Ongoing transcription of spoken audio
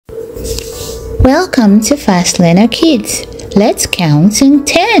Welcome to FastLearnerKids. Let's count in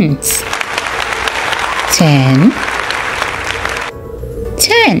tens. 10,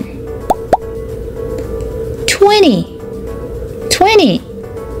 10, 20, 20,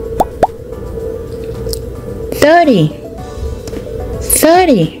 30,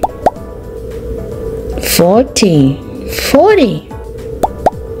 30, 40, 40.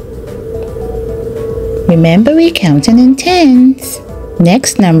 Remember, we're counting in tens.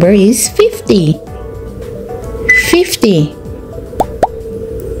 Next number is 50. 50.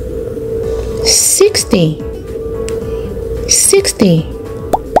 60. 60.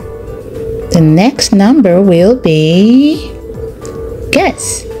 The next number will be,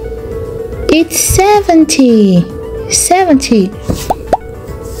 guess. It's 70. 70.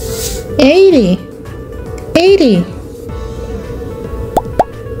 80. 80.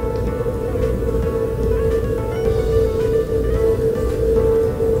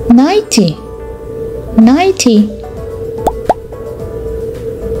 90. 90.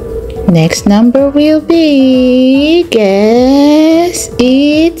 Next number will be, guess,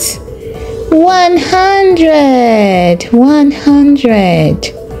 it's 100.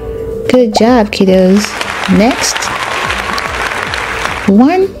 100. Good job, kiddos. Next,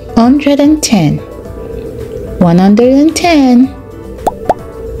 110. 110.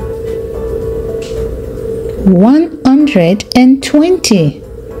 120.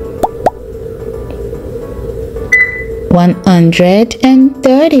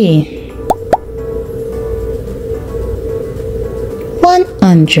 130.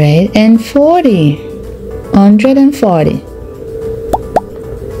 140. 140.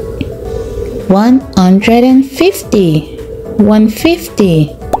 150. 150.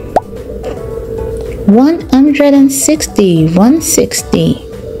 160. 160.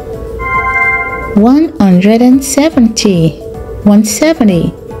 170. 170.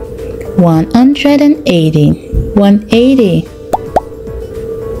 180. 180.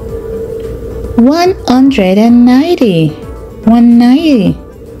 190. 190.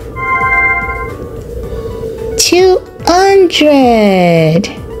 200.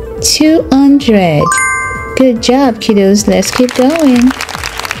 200. Good job, kiddos. Let's keep going.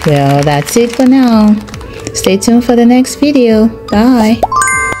 Well, that's it for now. Stay tuned for the next video. Bye.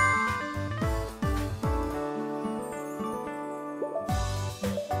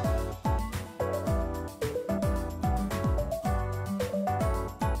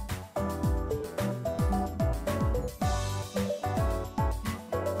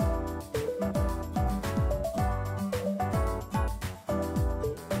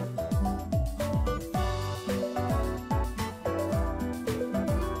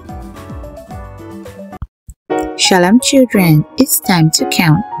 Shalom, children. It's time to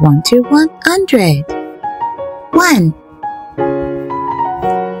count 1 to 100. 1,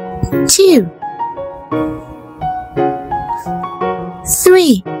 2,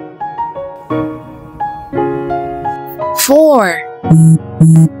 3, 4,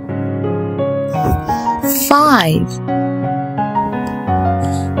 5,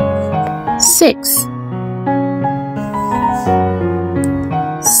 6,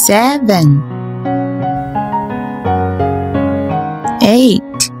 7, 8,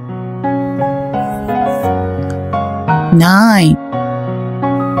 9,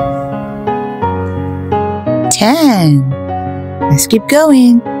 10. Let's keep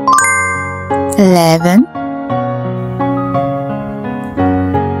going. 11,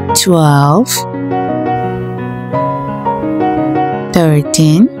 12,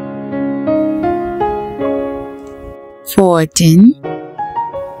 13, 14,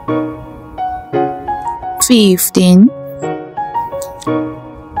 15,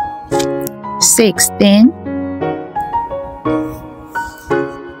 16,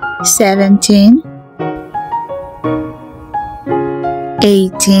 17,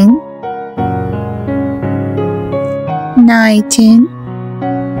 18, 19,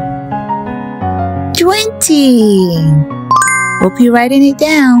 20. Hope you're writing it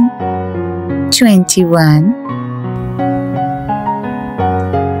down. 21,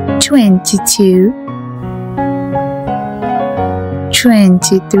 22,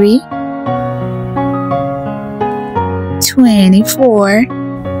 23, 24,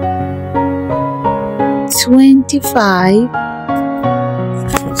 25,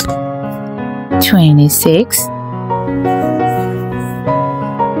 26,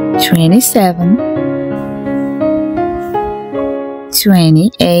 27,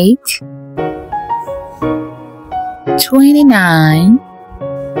 28, 29,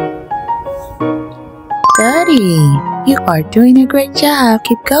 30. You are doing a great job.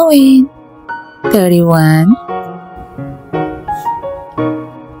 Keep going. 31,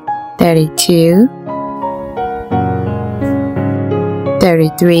 32,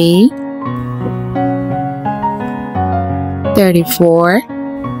 33, 34,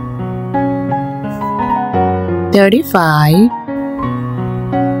 35,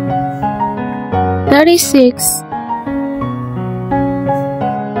 36,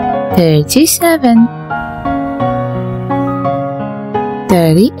 37,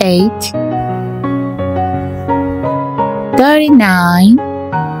 38, 39,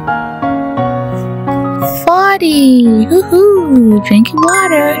 40. Woohoo! Drinking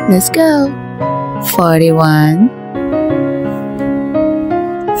water. Let's go. 41,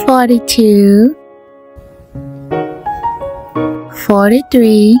 42,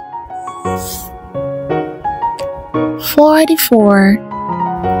 43, 44,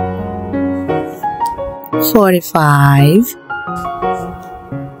 45,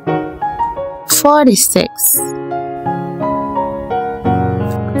 46,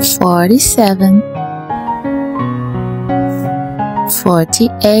 47,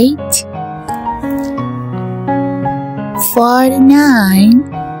 48,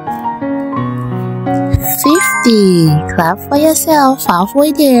 49, 50. Clap for yourself,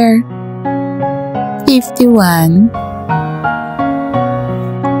 halfway there. 51,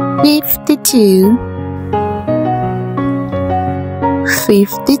 52,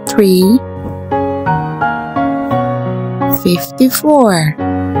 53, 54,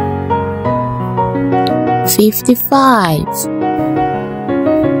 55,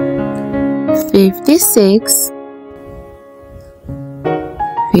 56,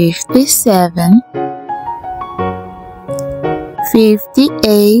 57,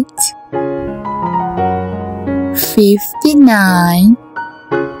 58, 59,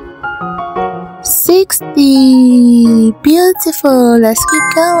 60. Beautiful. Let's keep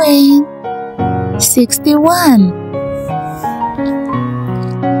going. 61,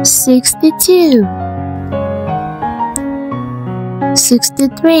 62,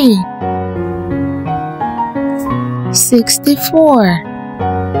 63, 64,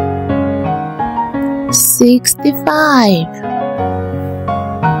 65,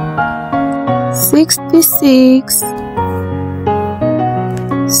 66,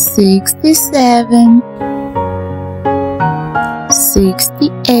 67,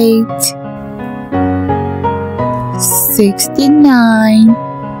 68, 69,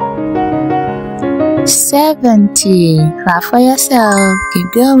 70. Clap for yourself.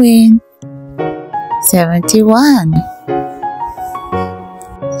 Keep going. 71,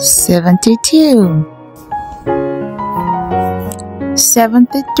 72,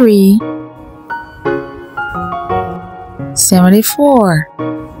 73, 74,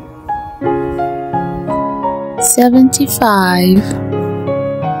 75,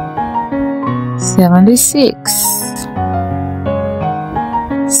 76,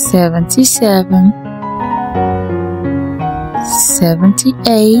 77,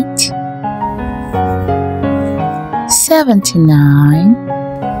 78, 79,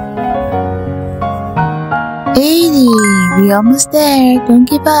 80. We're almost there. Don't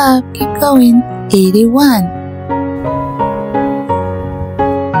give up. Keep going. 81,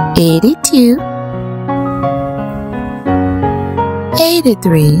 82,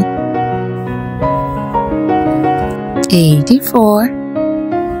 83, 84,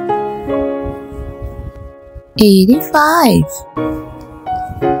 85,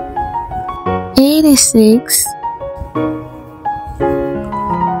 86,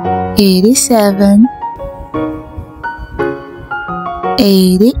 87,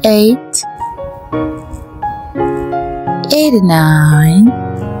 88, 89,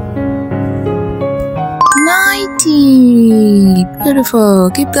 90. Beautiful.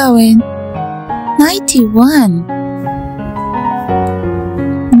 Keep going. 91,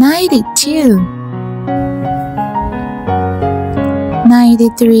 92,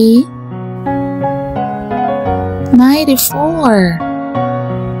 93, 94,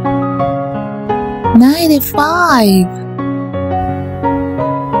 95,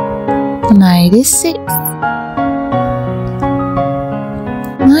 96,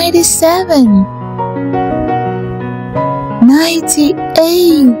 97,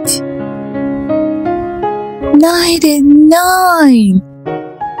 98, 99,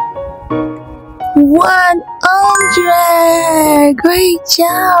 100. Great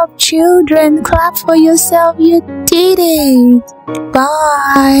job, children. Clap for yourself. You did it.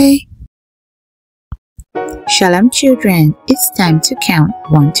 Bye. Shalom, children. It's time to count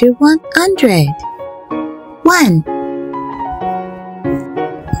 1 to 100. 1,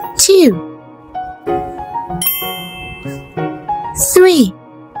 2, 3,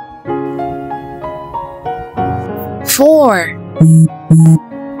 4,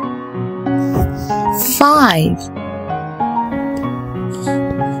 5,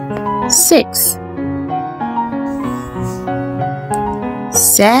 6,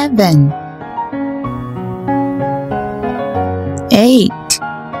 7, 8,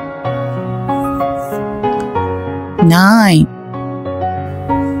 9,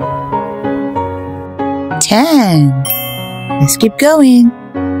 10. Let's keep going.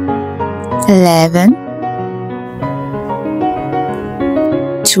 11,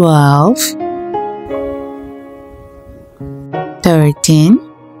 12, 13,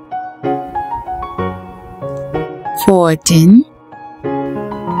 14,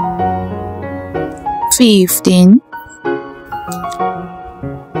 15,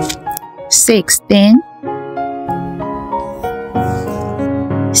 16,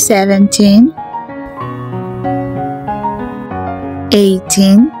 17,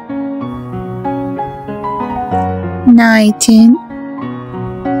 18, 19,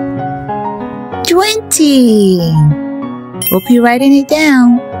 20. Hope you're writing it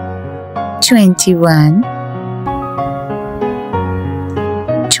down. 21,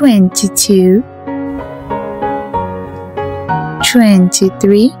 22,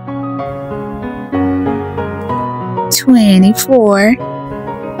 23, 24,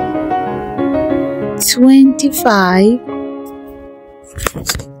 25,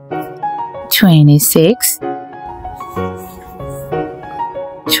 26,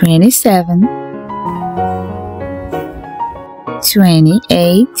 27,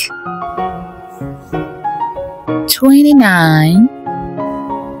 28, 29,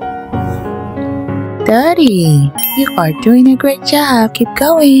 30. You are doing a great job. Keep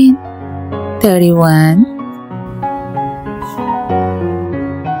going. 31,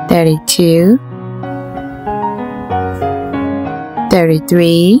 32,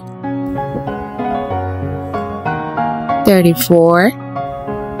 33, 34,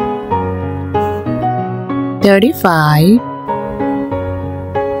 35,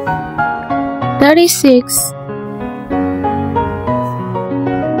 36,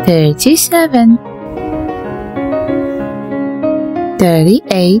 37,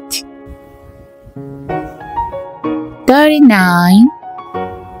 38, 39,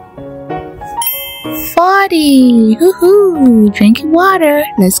 40. Woohoo! Drinking water.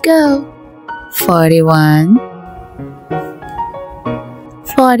 Let's go. 41,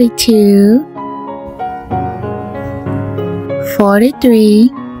 42, 43,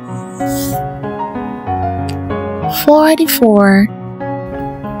 44,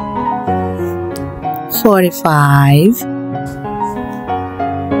 45,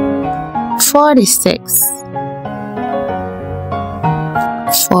 46,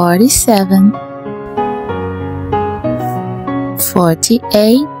 47,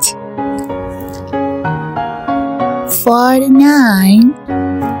 48, 49,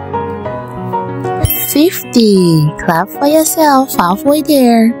 50. Clap for yourself, halfway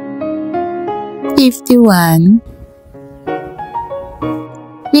there. 51,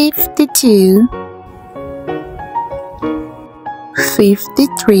 52,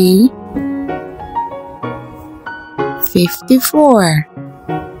 53, 54,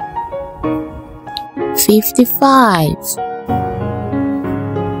 55,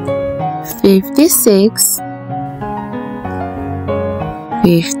 56,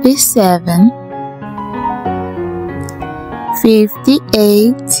 57,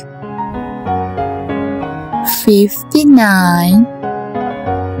 58, 59,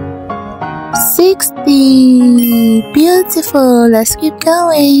 60. Beautiful. Let's keep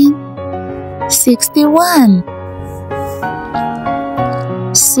going. 61,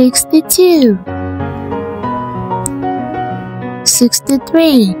 62,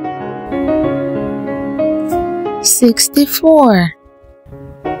 63, 64,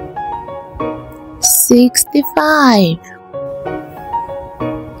 65,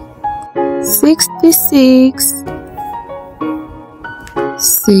 66,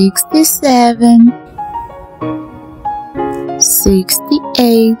 67,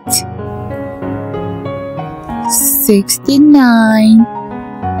 68, 69,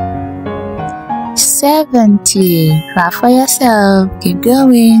 70. Clap for yourself. Keep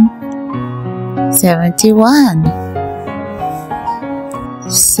going. 71,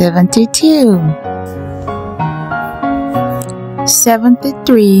 72,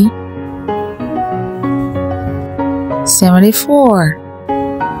 73, 74,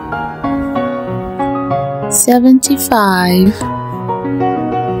 75,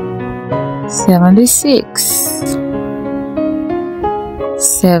 76,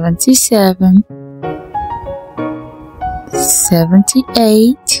 77,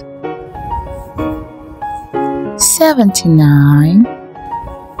 78, 79,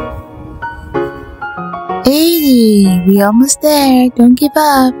 80. We almost there. Don't give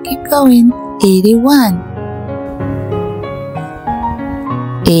up. Keep going. 81.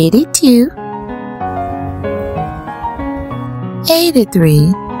 82.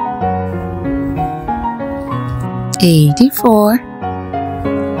 83. 84.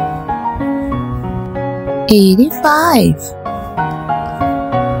 85.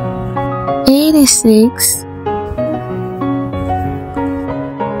 86.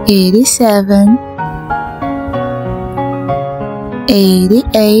 87.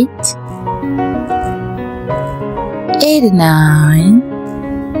 88. 89.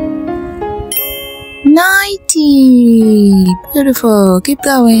 90. Beautiful. Keep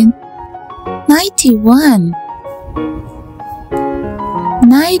going. 91.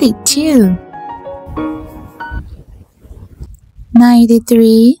 92.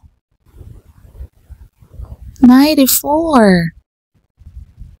 93. 94.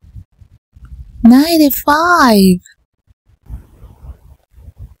 95.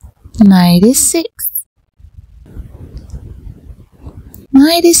 96.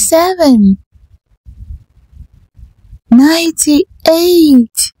 97.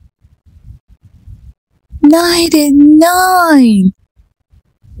 98. 99.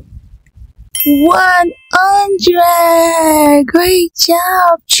 100. Great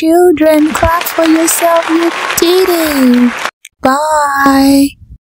job, children. Clap for yourself. You did it. Bye.